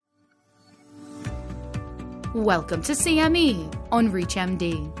Welcome to CME on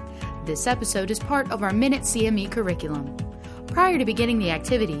ReachMD. This episode is part of our Minute CME curriculum. Prior to beginning the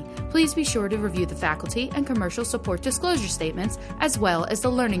activity, please be sure to review the faculty and commercial support disclosure statements as well as the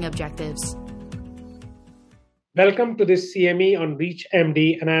learning objectives. Welcome to this CME on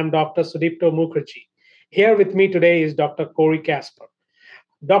ReachMD, and I am Dr. Sudipto Mukherjee. Here with me today is Dr. Corey Casper.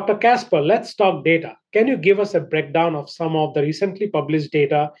 Dr. Casper, let's talk data. Can you give us a breakdown of some of the recently published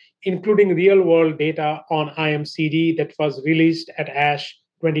data, including real-world data on iMCD that was released at ASH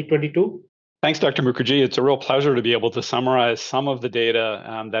 2022? Thanks, Dr. Mukherjee. It's a real pleasure to be able to summarize some of the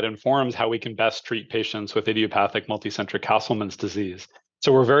data that informs how we can best treat patients with idiopathic multicentric Castleman's disease.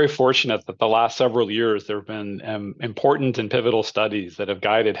 So we're very fortunate that the last several years there have been important and pivotal studies that have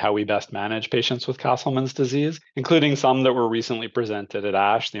guided how we best manage patients with Castleman's disease, including some that were recently presented at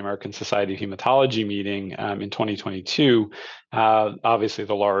ASH, the American Society of Hematology meeting in 2022, obviously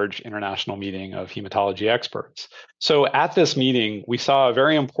the large international meeting of hematology experts. So at this meeting, we saw a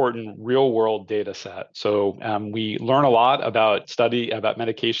very important real-world data set. So we learn a lot about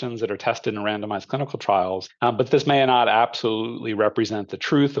medications that are tested in randomized clinical trials, but this may not absolutely represent the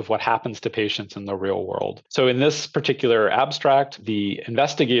truth of what happens to patients in the real world. So in this particular abstract, the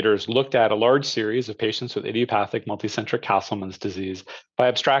investigators looked at a large series of patients with idiopathic multicentric Castleman's disease by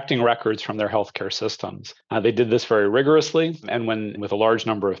abstracting records from their healthcare systems. They did this very rigorously, and with a large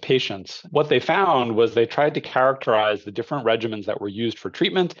number of patients, what they found was they tried to characterize the different regimens that were used for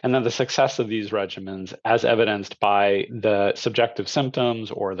treatment, and then the success of these regimens as evidenced by the subjective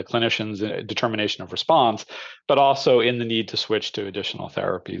symptoms or the clinician's determination of response, but also in the need to switch to additional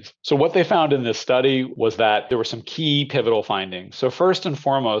therapies. So what they found in this study was that there were some key pivotal findings. So first and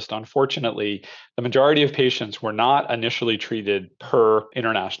foremost, unfortunately, the majority of patients were not initially treated per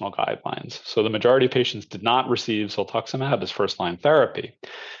international guidelines. So the majority of patients did not receive ciltuximab as first-line therapy.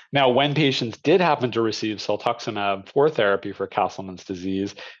 Now, when patients did happen to receive ciltuximab for therapy for Castleman's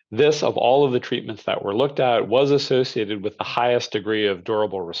disease, this, of all of the treatments that were looked at, was associated with the highest degree of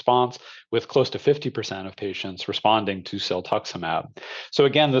durable response, with close to 50% of patients responding to ciltuximab. So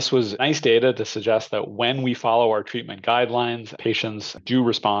again, this was nice data to suggest that when we follow our treatment guidelines, patients do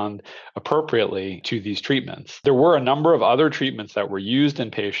respond appropriately to these treatments. There were a number of other treatments that were used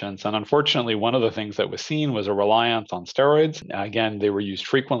in patients, and unfortunately, one of the things that was seen was a reliance on steroids. Again, they were used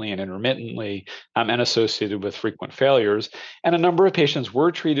frequently and intermittently and associated with frequent failures. And a number of patients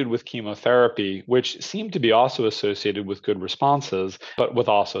were treated with chemotherapy, which seemed to be also associated with good responses, but with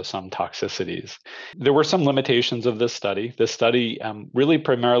also some toxicities. There were some limitations of this study. This study really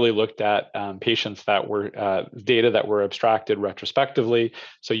primarily looked at patients that were data that were abstracted retrospectively,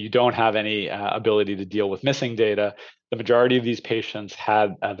 so you don't have any ability to deal with missing data. The majority of these patients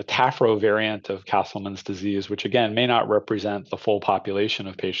had the TAFRO variant of Castleman's disease, which again may not represent the full population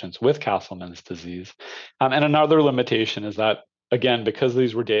of patients with Castleman's disease. And another limitation is that, again, because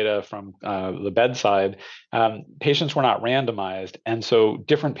these were data from the bedside, patients were not randomized. And so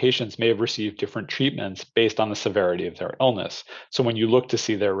different patients may have received different treatments based on the severity of their illness. So when you look to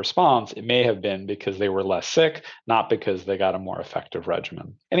see their response, it may have been because they were less sick, not because they got a more effective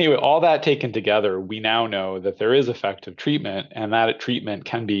regimen. Anyway, all that taken together, we now know that there is effective treatment, and that treatment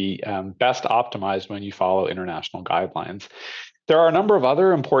can be best optimized when you follow international guidelines. There are a number of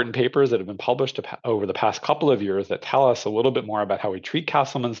other important papers that have been published over the past couple of years that tell us a little bit more about how we treat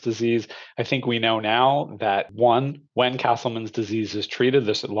Castleman's disease. I think we know now that, one, when Castleman's disease is treated,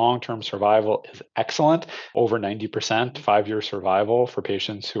 this long-term survival is excellent, over 90% 5-year survival for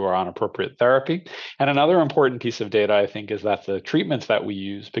patients who are on appropriate therapy. And another important piece of data, I think, is that the treatments that we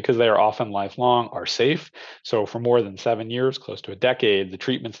use, because they are often lifelong, are safe. So for more than 7 years, close to a decade, the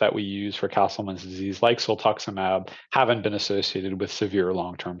treatments that we use for Castleman's disease, like ciltuximab, haven't been associated with severe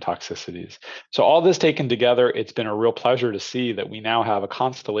long-term toxicities. So all this taken together, it's been a real pleasure to see that we now have a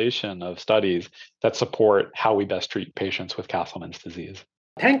constellation of studies that support how we best treat patients with Castleman's disease.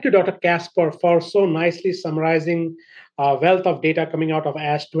 Thank you, Dr. Casper, for so nicely summarizing a wealth of data coming out of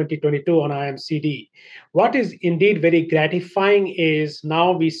ASH 2022 on iMCD. What is indeed very gratifying is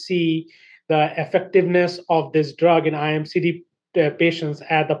now we see the effectiveness of this drug in iMCD patients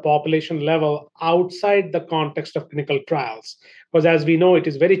at the population level outside the context of clinical trials. Because as we know, it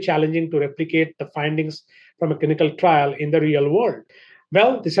is very challenging to replicate the findings from a clinical trial in the real world.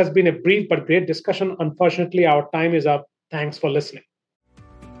 Well, this has been a brief but great discussion. Unfortunately, our time is up. Thanks for listening.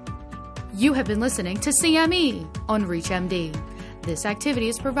 You have been listening to CME on ReachMD. This activity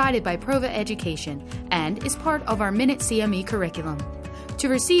is provided by Prova Education and is part of our Minute CME curriculum. To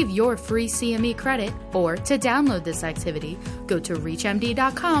receive your free CME credit or to download this activity, go to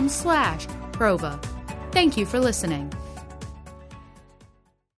reachmd.com/Prova. Thank you for listening.